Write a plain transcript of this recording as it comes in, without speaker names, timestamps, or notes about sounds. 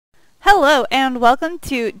Hello and welcome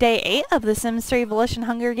to day 8 of the Sims 3 Volition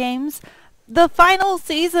Hunger Games, the final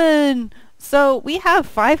season! So we have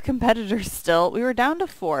 5 competitors still. We were down to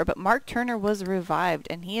 4, but Mark Turner was revived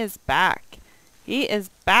and he is back. He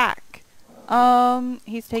is back.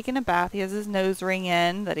 He's taking a bath. He has his nose ring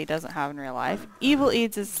in that he doesn't have in real life. Evil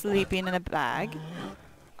Eads is sleeping in a bag.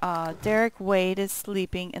 Derek Wade is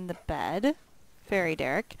sleeping in the bed. Fairy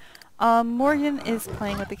Derek. Morgan is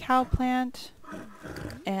playing with the cow plant.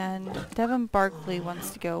 And Devin Barkley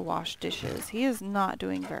wants to go wash dishes. He is not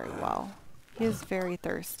doing very well. He is very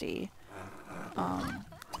thirsty.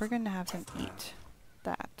 We're going to have him eat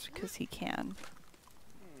that because he can.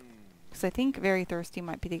 Because I think very thirsty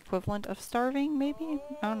might be the equivalent of starving, maybe?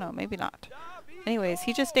 I don't know, maybe not. Anyways,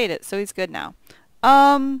 he just ate it, so he's good now.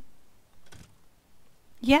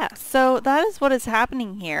 Yeah, so that is what is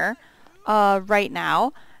happening here right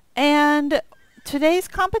now. And today's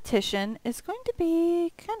competition is going to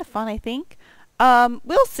be kind of fun, I think.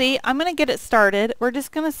 We'll see. I'm going to get it started. We're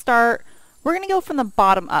just going to start. We're going to go from the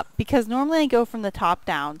bottom up because normally I go from the top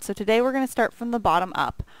down. So today we're going to start from the bottom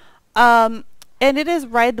up. And it is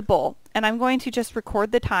ride the bull. And I'm going to just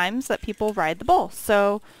record the times that people ride the bull.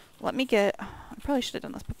 So let me get, I probably should have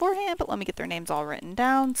done this beforehand, but let me get their names all written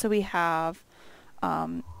down. So we have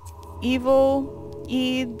Evil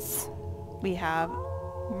Eads. We have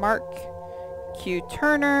Mark Q.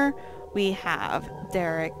 Turner, we have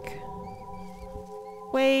Derek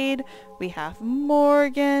Wade, we have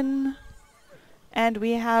Morgan, and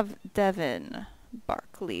we have Devin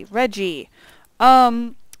Barkley, Reggie.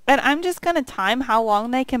 And I'm just gonna time how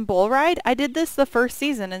long they can bull ride. I did this the first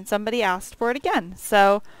season and somebody asked for it again.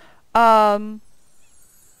 So, that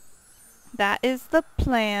is the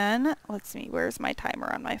plan. Let's see, where's my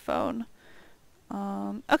timer on my phone?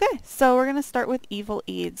 Okay, so we're gonna start with Evil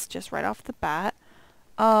Eads just right off the bat.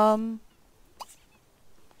 We're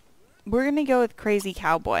gonna go with Crazy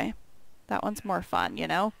Cowboy. That one's more fun, you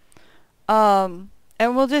know? And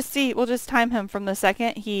we'll just see, we'll just time him from the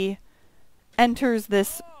second he enters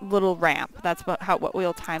this little ramp. That's what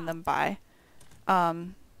we'll time them by. No,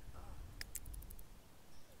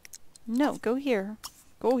 go here.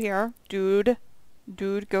 Go here. Dude,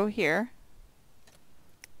 go here.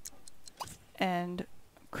 And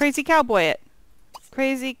Crazy Cowboy it.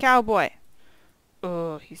 Crazy Cowboy.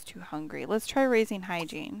 Oh, he's too hungry. Let's try raising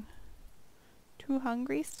hygiene. Too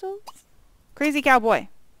hungry still? Crazy Cowboy.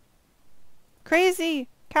 Crazy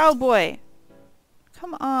Cowboy.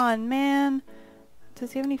 Come on, man.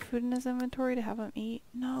 Does he have any food in his inventory to have him eat?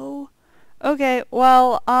 No. Okay,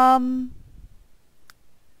 well,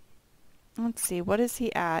 let's see. What is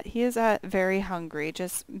he at? He is at very hungry.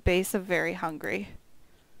 Just base of very hungry.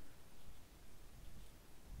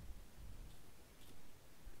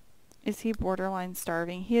 Is he borderline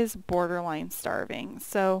starving? He is borderline starving.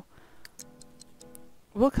 So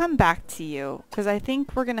we'll come back to you because I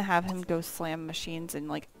think we're going to have him go slam machines in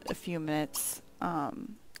like a few minutes.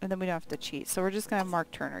 And then we don't have to cheat. So we're just going to have Mark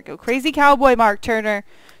Turner go. Crazy Cowboy, Mark Turner.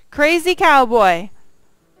 Crazy Cowboy.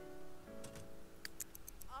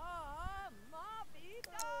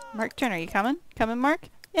 Mark Turner, you coming? Coming, Mark?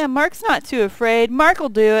 Yeah, Mark's not too afraid. Mark will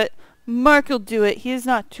do it. Mark will do it. He is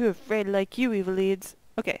not too afraid like you, Evil Eads.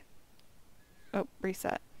 Okay. Oh,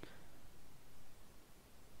 reset.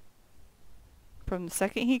 From the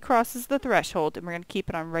second he crosses the threshold, and we're going to keep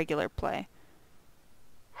it on regular play.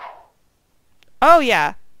 Oh,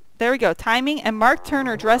 yeah. There we go. Timing, and Mark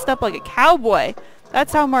Turner dressed up like a cowboy.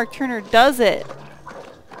 That's how Mark Turner does it.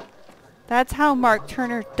 That's how Mark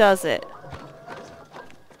Turner does it.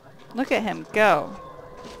 Look at him go.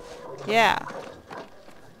 Yeah.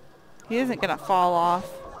 He isn't going to fall off.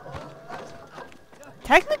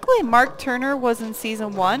 Technically, Mark Turner was in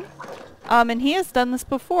Season 1, and he has done this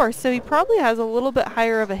before, so he probably has a little bit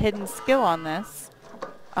higher of a hidden skill on this.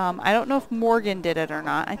 I don't know if Morgan did it or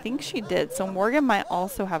not. I think she did, so Morgan might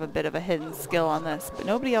also have a bit of a hidden skill on this, but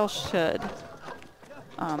nobody else should.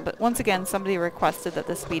 But once again, somebody requested that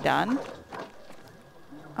this be done.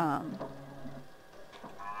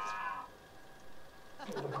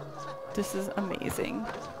 This is amazing.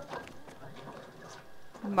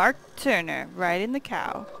 Mark Turner riding the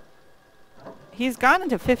cow. He's gone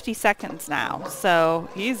into 50 seconds now, so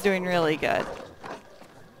he's doing really good.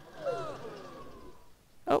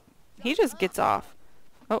 Oh, he just gets off.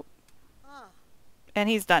 Oh. And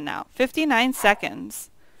he's done now. 59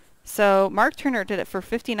 seconds. So Mark Turner did it for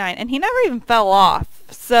 59, and he never even fell off.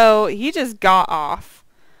 So he just got off.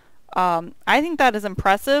 I think that is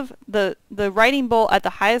impressive. The riding bull at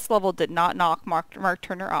the highest level did not knock Mark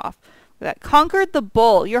Turner off. That conquered the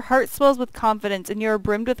bull. Your heart swells with confidence and you're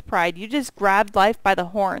brimmed with pride. You just grabbed life by the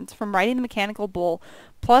horns from riding the mechanical bull.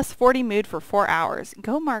 Plus 40 mood for 4 hours.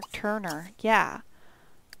 Go Mark Turner. Yeah.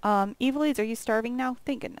 Evilies, are you starving now?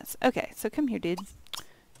 Thank goodness. Okay, so come here, dude.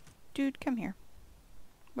 Dude, come here.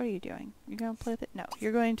 What are you doing? You're going to play with it? No.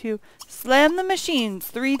 You're going to slam the machines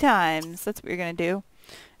 3 times. That's what you're going to do.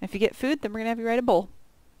 And if you get food, then we're going to have you ride a bull.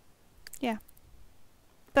 Yeah.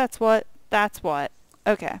 That's what. That's what.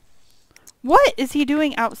 Okay. What is he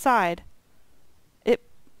doing outside? It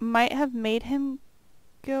might have made him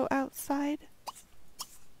go outside.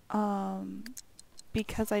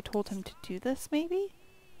 Because I told him to do this, maybe?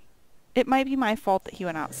 It might be my fault that he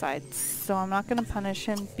went outside, so I'm not going to punish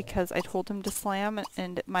him because I told him to slam,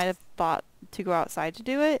 and it might have thought to go outside to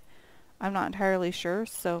do it. I'm not entirely sure,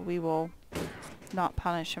 so we will not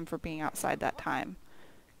punish him for being outside that time.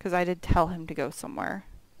 Because I did tell him to go somewhere.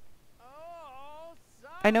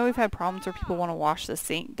 I know we've had problems where people want to wash the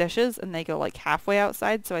sink dishes and they go like halfway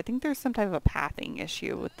outside, so I think there's some type of a pathing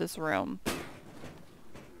issue with this room.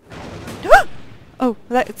 Oh,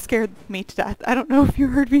 that scared me to death. I don't know if you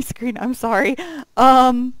heard me scream. I'm sorry.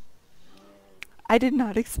 I did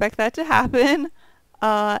not expect that to happen,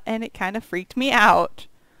 and it kind of freaked me out.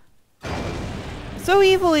 So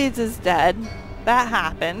Evilies is dead. That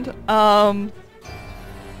happened.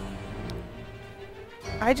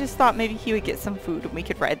 I just thought maybe he would get some food and we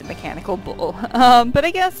could ride the mechanical bull. But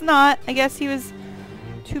I guess not. I guess he was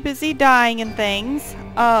too busy dying and things.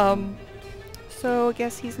 So I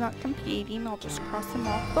guess he's not competing. I'll just cross him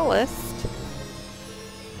off the list.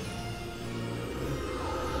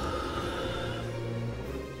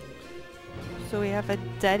 So we have a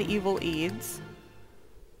dead evil Eads.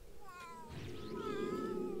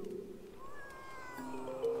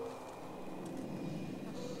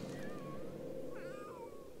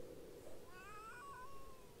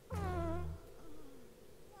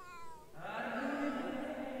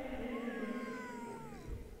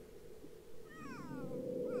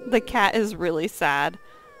 The cat is really sad.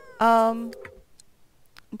 Devin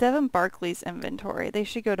Barkley's inventory. They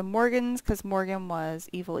should go to Morgan's because Morgan was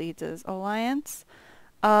Evil Eads' alliance.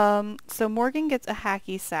 So Morgan gets a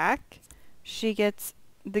hacky sack. She gets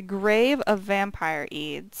the Grave of Vampire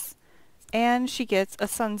Eads. And she gets a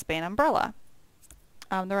Sunsbane umbrella.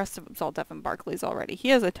 The rest of it's all Devin Barkley's already. He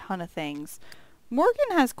has a ton of things.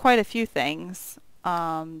 Morgan has quite a few things.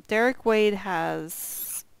 Derek Wade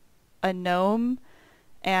has a gnome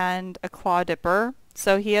and a claw dipper,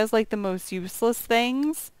 so he has like the most useless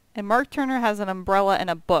things, and Mark Turner has an umbrella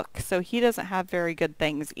and a book, so he doesn't have very good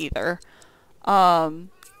things either. So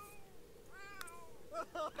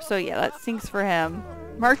yeah, that stinks for him.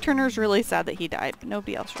 Mark Turner's really sad that he died, but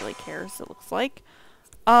nobody else really cares, it looks like.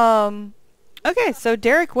 Okay, so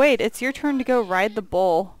Derek Wade, it's your turn to go ride the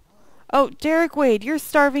bull. Oh, Derek Wade, you're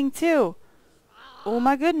starving too. Oh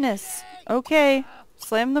my goodness. Okay,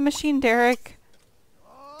 slam the machine, Derek.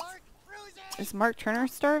 Is Mark Turner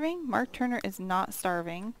starving? Mark Turner is not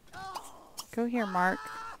starving. Go here, Mark.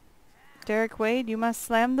 Derek Wade, you must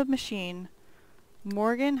slam the machine.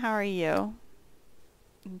 Morgan, how are you?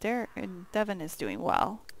 Devin is doing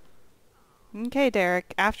well. Okay,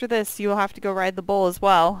 Derek. After this, you will have to go ride the bull as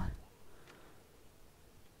well.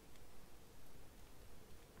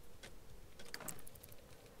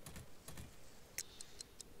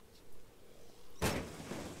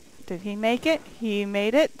 Did he make it? He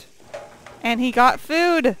made it. And he got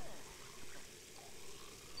food!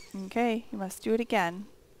 Okay, you must do it again.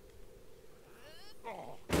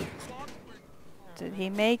 Did he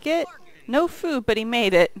make it? No food, but he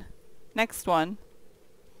made it. Next one.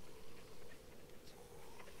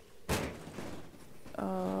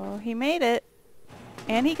 Oh, he made it.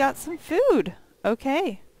 And he got some food.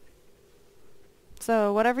 Okay.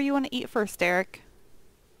 So, whatever you want to eat first, Derek.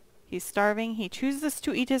 He's starving. He chooses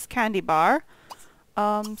to eat his candy bar.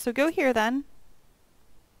 So go here then.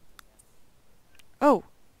 Oh,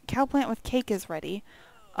 cow plant with cake is ready.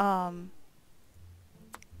 So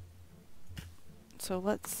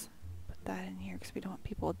let's put that in here because we don't want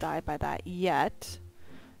people to die by that yet.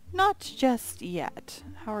 Not just yet.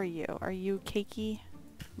 How are you? Are you cakey?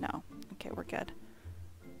 No. Okay, we're good.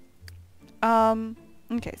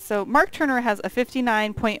 Okay, so Mark Turner has a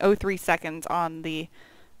 59.03 seconds on the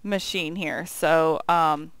machine here. So,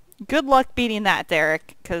 good luck beating that,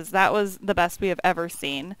 Derek, because that was the best we have ever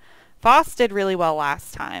seen. Foss did really well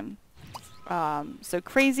last time. So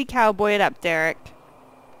crazy cowboy it up, Derek.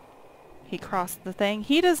 He crossed the thing.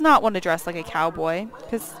 He does not want to dress like a cowboy,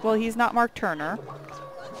 because, well, he's not Mark Turner.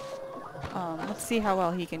 Let's see how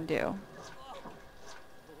well he can do.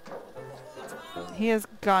 He has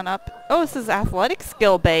gone up. Oh, this is athletic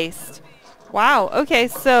skill based. Wow, okay,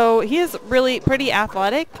 so he is really pretty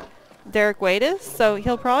athletic, Derek Wade is, so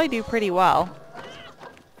he'll probably do pretty well.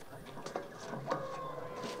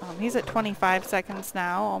 He's at 25 seconds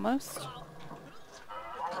now, almost.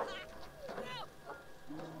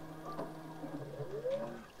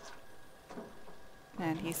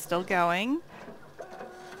 And he's still going.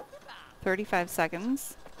 35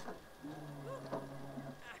 seconds.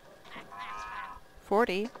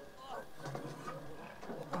 40.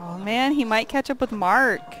 Oh man, he might catch up with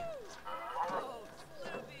Mark.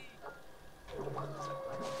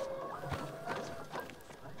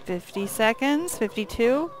 $50 seconds,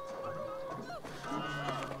 52.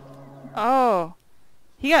 Oh,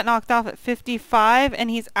 he got knocked off at 55 and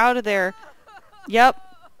he's out of there. Yep,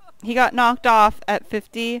 he got knocked off at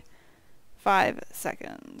 55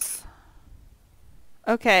 seconds.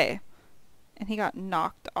 Okay, and he got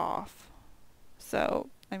knocked off. So,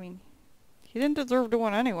 I mean, he didn't deserve to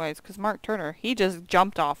win anyways, because Mark Turner, he just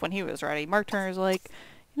jumped off when he was ready. Mark Turner's like,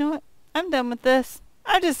 you know what, I'm done with this.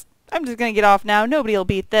 I'm just gonna get off now. Nobody will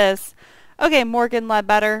beat this. Okay, Morgan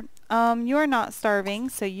Ledbetter. You are not starving,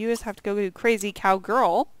 so you just have to go do Crazy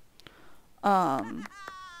Cowgirl. Morgan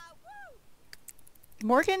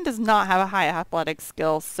does not have a high athletic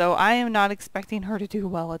skill, so I am not expecting her to do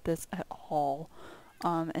well at this at all.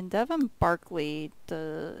 And Devin Barkley,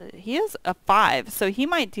 he is a 5, so he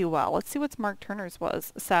might do well. Let's see what Mark Turner's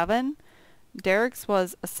was. 7. Derek's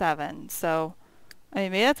was a 7, so I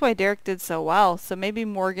mean, maybe that's why Derek did so well. So maybe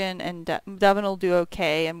Morgan and Devin will do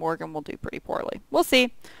okay, and Morgan will do pretty poorly. We'll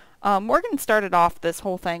see. Morgan started off this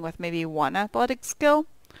whole thing with maybe 1 athletic skill.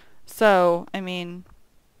 So, I mean,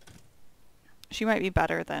 she might be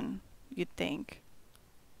better than you'd think.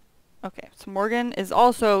 Okay, so Morgan is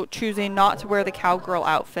also choosing not to wear the cowgirl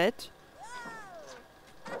outfit.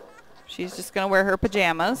 She's just going to wear her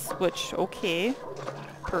pajamas, which, okay.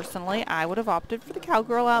 Personally, I would have opted for the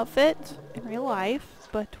cowgirl outfit in real life,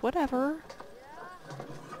 but whatever.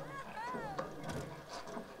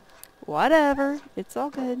 Whatever. It's all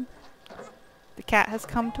good. The cat has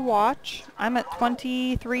come to watch. I'm at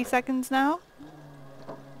 23 seconds now.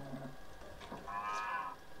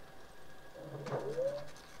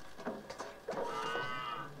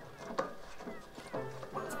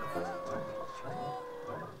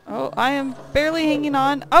 Oh, I am barely hanging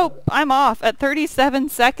on. Oh, I'm off at 37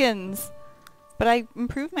 seconds. But I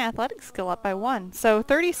improved my athletic skill up by 1. So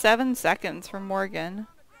 37 seconds for Morgan.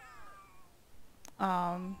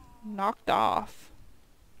 Knocked off.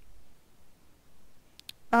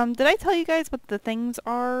 Did I tell you guys what the things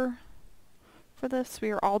are for this?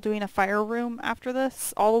 We are all doing a fire room after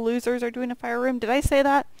this. All the losers are doing a fire room. Did I say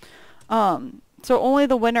that? So only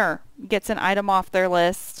the winner gets an item off their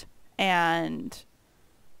list and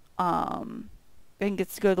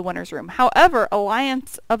gets to go to the winner's room. However,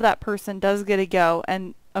 alliance of that person does get to go.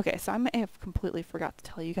 And okay, so I may have completely forgot to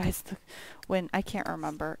tell you guys when I can't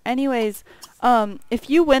remember. Anyways, if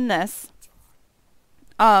you win this,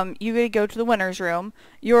 you get to go to the winner's room.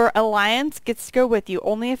 Your alliance gets to go with you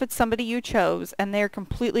only if it's somebody you chose, and they're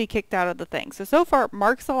completely kicked out of the thing. So far,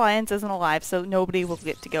 Mark's alliance isn't alive, so nobody will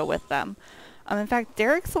get to go with them. In fact,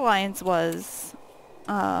 Derek's alliance was,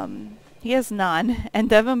 he has none, and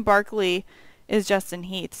Devin Barkley is Justin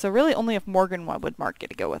Heath. So really only if Morgan won would Mark get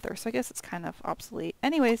to go with her. So I guess it's kind of obsolete.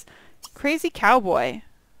 Anyways, Crazy Cowboy.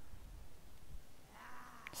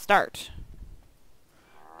 Start.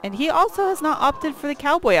 And he also has not opted for the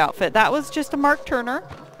cowboy outfit. That was just a Mark Turner.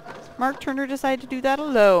 Mark Turner decided to do that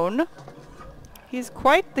alone. He's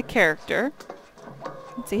quite the character.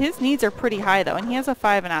 Let's see, his needs are pretty high though, and he has a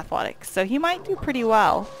 5 in athletics. So he might do pretty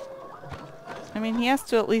well. I mean, he has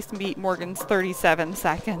to at least beat Morgan's 37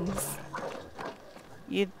 seconds.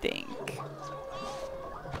 You'd think.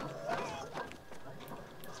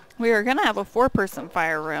 We were going to have a 4-person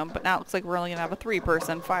fire room, but now it looks like we're only going to have a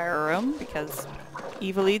 3-person fire room because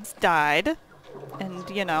Evaleeds died. And,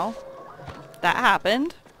 you know, that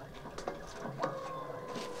happened.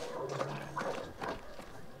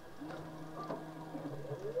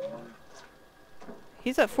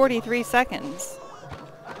 He's at 43 seconds.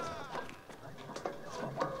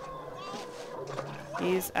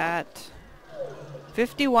 He's at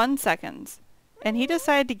 51 seconds. And he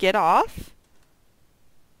decided to get off?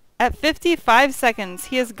 At 55 seconds,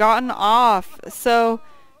 he has gotten off. So,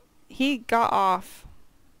 he got off.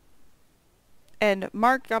 And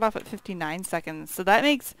Mark got off at 59 seconds. So that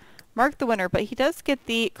makes Mark the winner. But he does get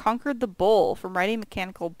the Conquered the Bull from Riding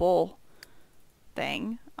Mechanical Bull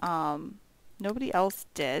thing. Nobody else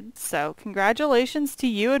did. So, congratulations to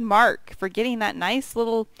you and Mark for getting that nice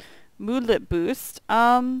little moodlet boost.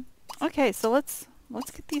 Okay, so let's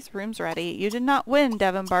let's get these rooms ready. You did not win,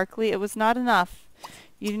 Devin Barkley. It was not enough.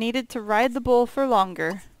 You needed to ride the bull for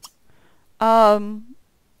longer. Let's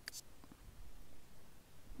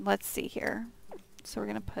see here. So we're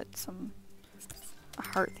gonna put some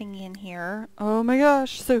heart thingy in here. Oh my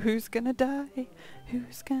gosh, so who's gonna die?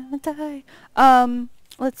 Who's gonna die?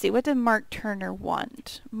 Let's see, what did Mark Turner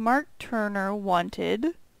want? Mark Turner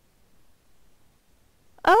wanted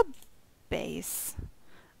a base.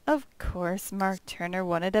 Of course, Mark Turner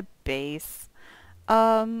wanted a base.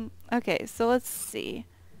 Okay, so let's see.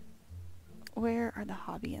 Where are the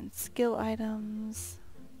hobby and skill items?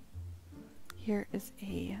 Here is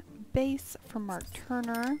a base for Mark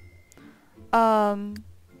Turner.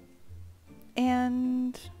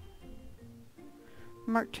 And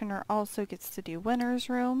Mark Turner also gets to do winner's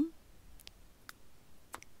room.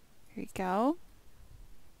 Here you go.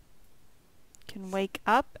 You can wake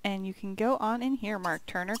up and you can go on in here, Mark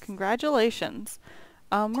Turner. Congratulations.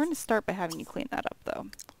 We're going to start by having you clean that up, though.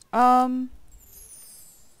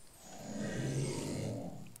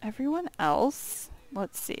 Everyone else,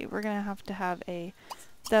 let's see. We're going to have a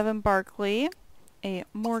Devin Barkley, a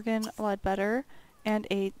Morgan Ledbetter, and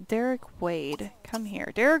a Derek Wade. Come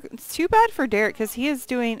here. Derek, it's too bad for Derek because he is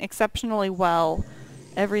doing exceptionally well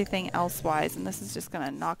everything else-wise, and this is just going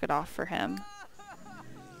to knock it off for him.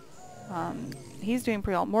 He's doing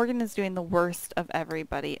pretty well. Morgan is doing the worst of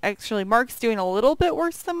everybody. Actually, Mark's doing a little bit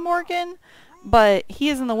worse than Morgan, but he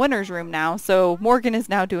is in the winner's room now, so Morgan is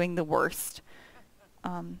now doing the worst.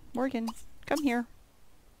 Morgan, come here.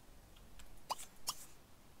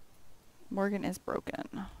 Morgan is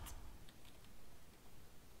broken.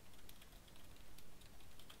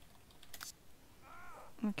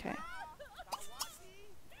 Okay.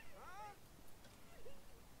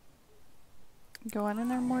 Go on in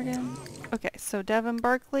there, Morgan. Okay, so Devin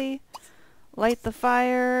Barkley, light the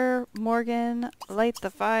fire. Morgan, light the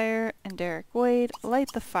fire. And Derek Wade, light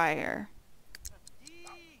the fire.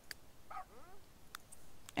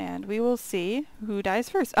 And we will see who dies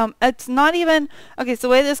first. It's not even... Okay, so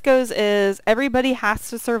the way this goes is everybody has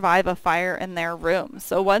to survive a fire in their room.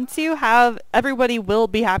 So once you have... Everybody will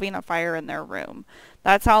be having a fire in their room.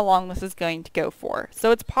 That's how long this is going to go for. So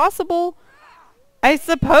it's possible... I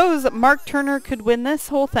suppose Mark Turner could win this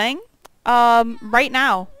whole thing. Right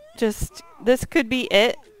now. Just... This could be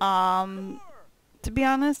it. To be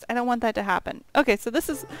honest, I don't want that to happen. Okay, so this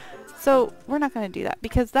is... So, we're not going to do that,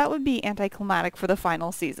 because that would be anticlimactic for the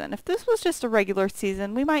final season. If this was just a regular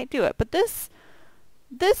season, we might do it. But this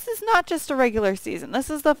is not just a regular season. This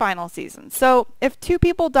is the final season. So, if 2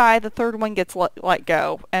 people die, the third one gets let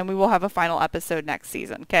go, and we will have a final episode next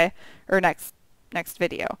season, okay? Or next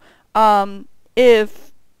video.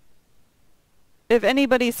 If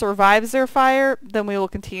anybody survives their fire, then we will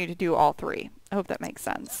continue to do all 3. I hope that makes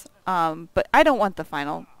sense. But I don't want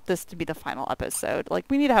this to be the final episode. Like,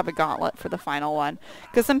 we need to have a gauntlet for the final one.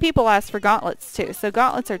 Because some people ask for gauntlets, too. So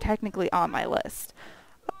gauntlets are technically on my list.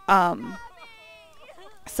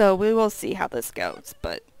 So we will see how this goes.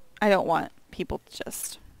 But I don't want people to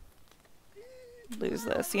just lose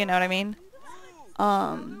this. You know what I mean?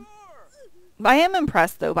 I am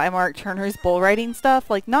impressed, though, by Mark Turner's bull riding stuff.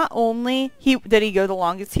 Like, not only did he go the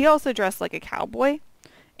longest, he also dressed like a cowboy.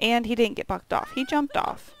 And he didn't get bucked off. He jumped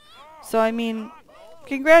off. So, I mean,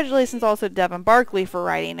 congratulations also to Devin Barkley for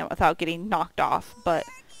riding it without getting knocked off. But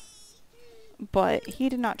he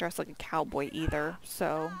did not dress like a cowboy either.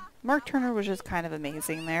 So, Mark Turner was just kind of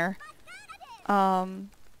amazing there.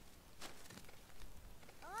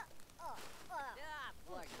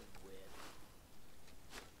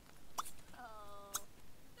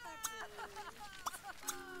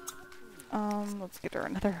 Let's get her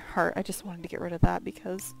another heart. I just wanted to get rid of that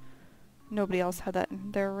because nobody else had that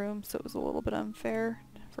in their room, so it was a little bit unfair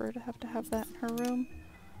for her to have that in her room.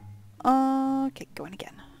 Okay, going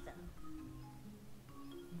again.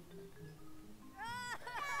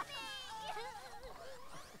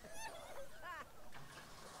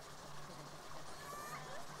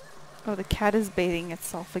 Oh, the cat is bathing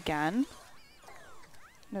itself again.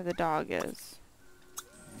 No, the dog is.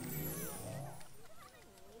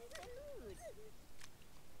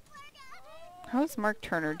 How's Mark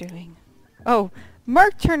Turner doing? Oh,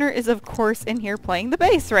 Mark Turner is of course in here playing the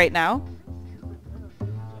bass right now.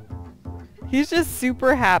 He's just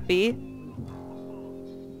super happy.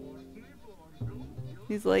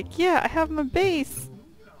 He's like, yeah, I have my bass.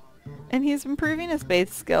 And he's improving his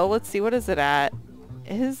bass skill. Let's see, what is it at?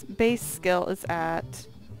 His bass skill is at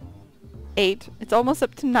 8. It's almost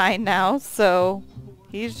up to 9 now, so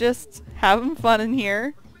he's just having fun in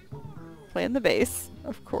here. Playing the bass,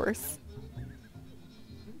 of course.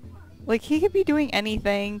 Like, he could be doing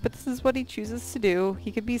anything, but this is what he chooses to do.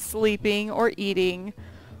 He could be sleeping or eating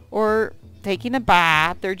or taking a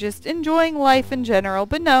bath or just enjoying life in general,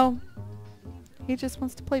 but no. He just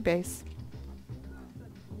wants to play bass.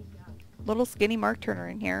 Little skinny Mark Turner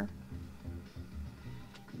in here.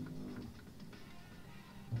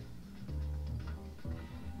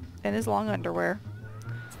 In his long underwear.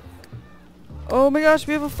 Oh my gosh,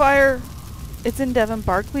 we have a fire! It's in Devin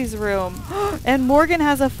Barkley's room. And Morgan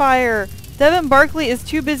has a fire! Devin Barkley is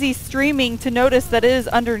too busy streaming to notice that it is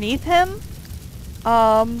underneath him.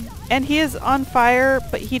 And he is on fire,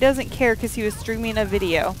 but he doesn't care because he was streaming a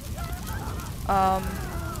video. Oh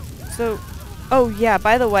yeah,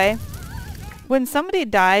 by the way, when somebody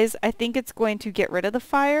dies, I think it's going to get rid of the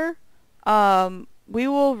fire. We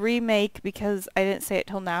will remake, because I didn't say it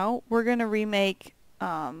till now, we're going to remake,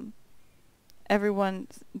 everyone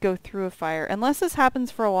go through a fire. Unless this happens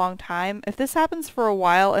for a long time. If this happens for a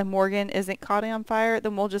while and Morgan isn't caught on fire,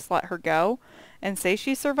 then we'll just let her go and say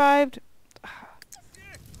she survived.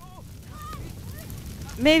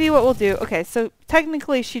 Maybe what we'll do, okay, so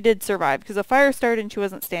technically she did survive because the fire started and she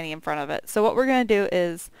wasn't standing in front of it. So what we're going to do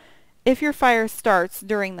is, if your fire starts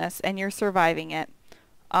during this and you're surviving it,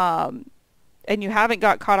 and you haven't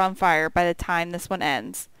got caught on fire by the time this one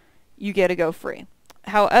ends, you get to go free.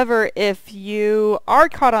 However, if you are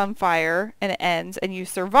caught on fire and it ends and you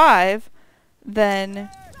survive,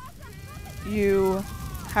 then you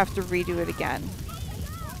have to redo it again.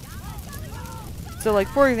 So, like,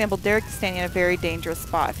 for example, Derek's standing in a very dangerous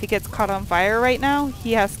spot. If he gets caught on fire right now,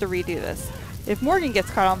 he has to redo this. If Morgan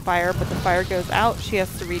gets caught on fire but the fire goes out, she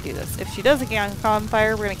has to redo this. If she doesn't get caught on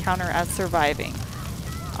fire, we're going to count her as surviving.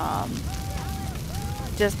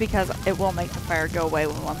 Just because it will make the fire go away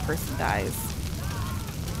when one person dies.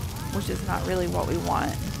 Which is not really what we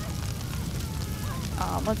want.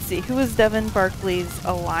 Let's see. Who was Devin Barkley's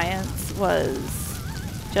alliance? Was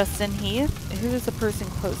Justin Heath? Who is the person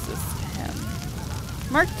closest to him?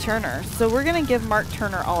 Mark Turner. So we're going to give Mark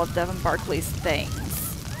Turner all of Devin Barkley's things.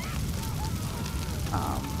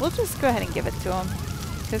 We'll just go ahead and give it to him.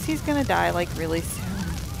 Because he's going to die, like, really soon.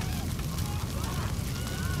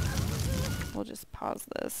 We'll just pause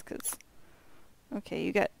this, because... Okay,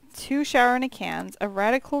 you got 2 shower in a cans, a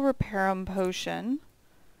radical repairum potion,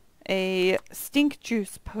 a stink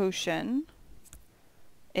juice potion,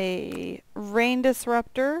 a rain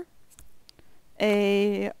disruptor,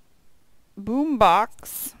 a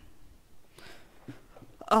boombox,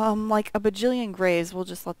 like a bajillion grays. We'll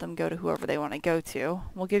just let them go to whoever they want to go to.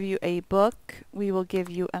 We'll give you a book. We will give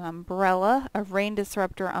you an umbrella, a rain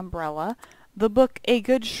disruptor umbrella. The book, A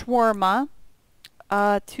Good Shawarma.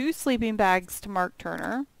 2 sleeping bags to Mark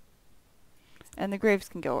Turner. And the graves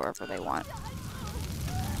can go wherever they want.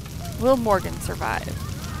 Will Morgan survive?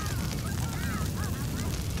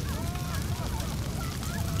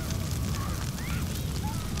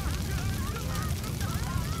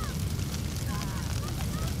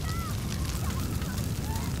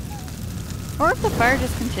 Or if the fire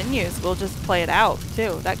just continues, we'll just play it out,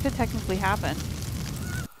 too. That could technically happen.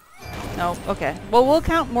 No, okay. Well, we'll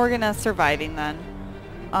count Morgan as surviving then.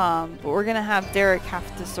 But we're gonna have Derek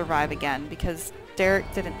have to survive again, because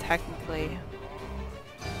Derek didn't technically...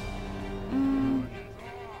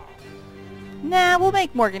 Nah, we'll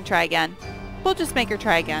make Morgan try again. We'll just make her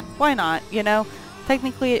try again. Why not, you know?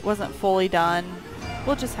 Technically it wasn't fully done.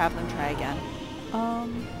 We'll just have them try again.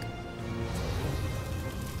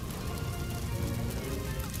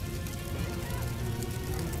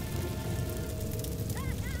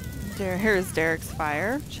 Here's Derek's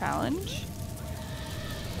fire challenge.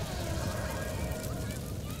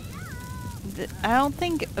 I don't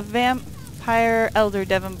think Vampire Elder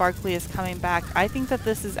Devin Barkley is coming back. I think that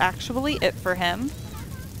this is actually it for him.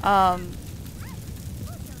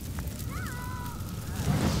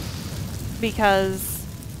 Because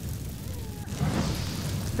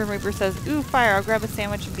Grim Reaper says, ooh, fire, I'll grab a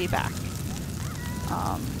sandwich and be back.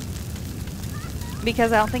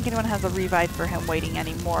 Because I don't think anyone has a revive for him waiting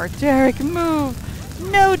anymore. Derek, move!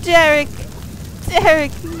 No, Derek!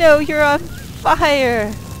 Derek, no, you're on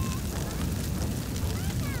fire!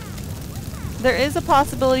 There is a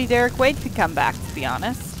possibility Derek Wade could come back, to be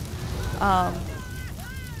honest.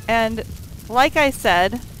 And like I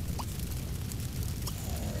said,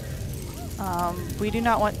 we do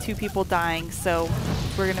not want 2 people dying, so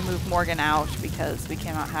we're going to move Morgan out because we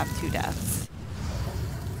cannot have 2 deaths.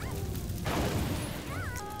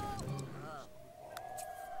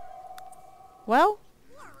 Well,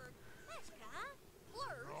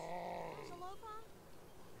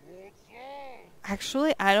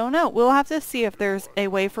 Actually, I don't know. We'll have to see if there's a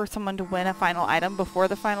way for someone to win a final item before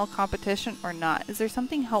the final competition or not. Is there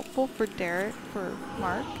something helpful for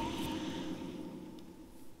Mark?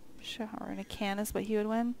 Shower in a can is what he would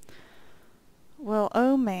win. Well,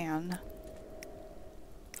 oh man.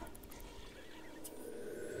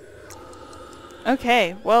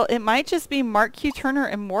 Okay, well, it might just be Mark Q. Turner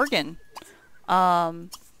and Morgan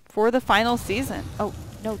for the final season. Oh,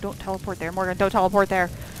 no, don't teleport there, Morgan. Don't teleport there.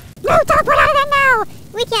 No, teleport out of there now!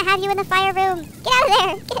 We can't have you in the fire room. Get out of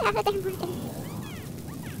there. Get out of there, Morgan.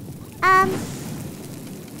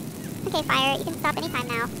 Okay, Fire, you can stop anytime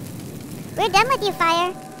now. We're done with you,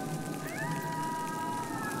 Fire.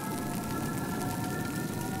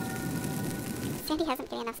 Sandy hasn't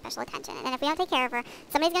given enough special attention, and if we don't take care of her,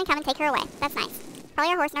 somebody's gonna come and take her away. That's nice.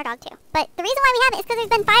 Probably our horse and our dog, too. But the reason why we have it is because there's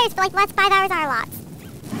been fires for like the last 5 hours on our lots.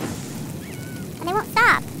 And they won't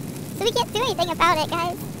stop. So we can't do anything about it,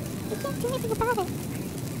 guys. We can't do anything about it.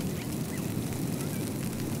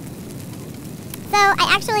 So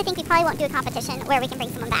I actually think we probably won't do a competition where we can bring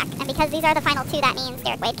someone back. And because these are the final 2, that means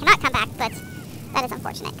Derek Wade cannot come back, but that is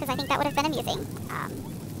unfortunate, because I think that would have been amusing.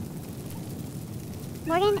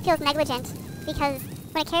 Morgan feels negligent, because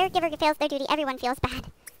when a caregiver fails their duty, everyone feels bad.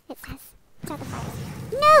 It says, put out the fires.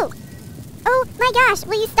 No! Oh my gosh,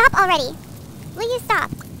 will you stop already? Will you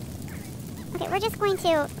stop? Okay, we're just going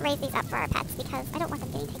to raise these up for our pets, because I don't want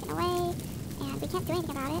them getting taken away, and we can't do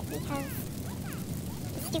anything about it, because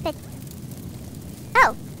it's stupid.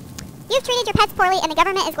 Oh! You've treated your pets poorly, and the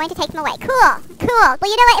government is going to take them away. Cool! Cool! Well,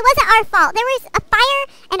 you know what? It wasn't our fault. There was a fire,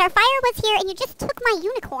 and our fire was here, and you just took my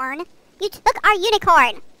unicorn. You took our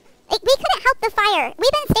unicorn! We couldn't help the fire.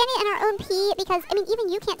 We've been standing in our own pee because, I mean, even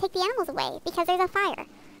you can't take the animals away because there's a fire.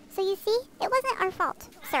 So you see, it wasn't our fault,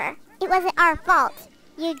 sir. It wasn't our fault.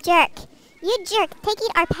 You jerk. You jerk. Taking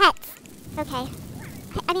our pets. Okay.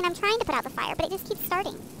 I mean, I'm trying to put out the fire, but it just keeps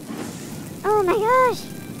starting. Oh my gosh.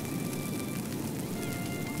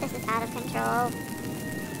 This is out of control.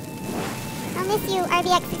 I'll miss you,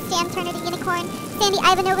 RBX, Sam Turner the unicorn, Sandy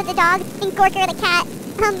Ivanova the dog, and Gorker the cat.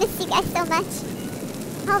 I'll miss you guys so much.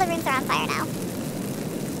 All the rooms are on fire now.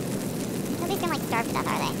 Nobody's gonna like starve to death,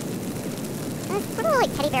 are they? There's a little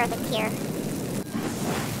like teddy bear with a tear.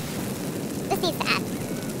 This needs to end.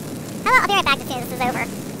 How about I'll be right back as soon as this is over.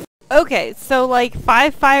 Okay, so like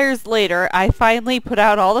 5 fires later, I finally put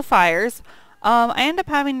out all the fires. I ended up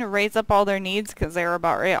having to raise up all their needs because they were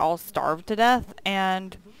about ready to all starve to death,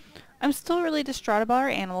 and I'm still really distraught about our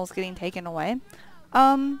animals getting taken away.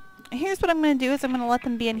 Here's what I'm going to do is I'm going to let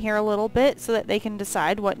them be in here a little bit so that they can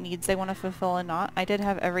decide what needs they want to fulfill and not. I did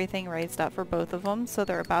have everything raised up for both of them, so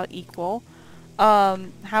they're about equal.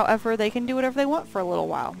 However, they can do whatever they want for a little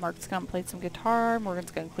while. Mark's going to play some guitar,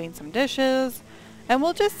 Morgan's going to clean some dishes, and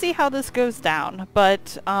we'll just see how this goes down.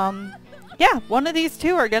 But, yeah, one of these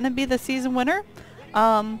 2 are going to be the season winner.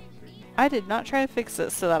 I did not try to fix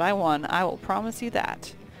this so that I won. I will promise you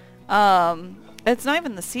that. It's not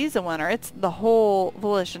even the season winner, it's the whole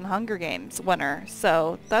Volition Hunger Games winner,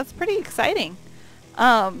 so that's pretty exciting.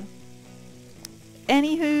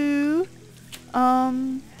 Anywho,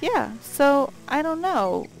 yeah, so I don't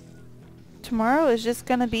know. Tomorrow is just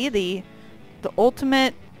gonna be the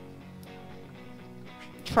ultimate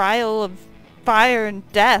trial of fire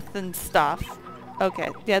and death and stuff. Okay,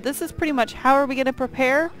 yeah, this is pretty much how are we gonna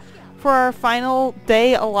prepare for our final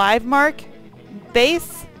day alive mark?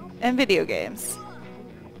 Base and video games.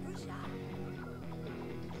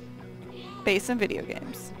 Base and video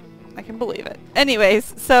games. I can believe it.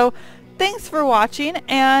 Anyways, so thanks for watching,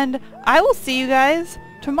 and I will see you guys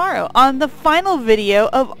tomorrow on the final video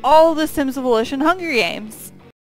of all the Sims Volition Hunger Games.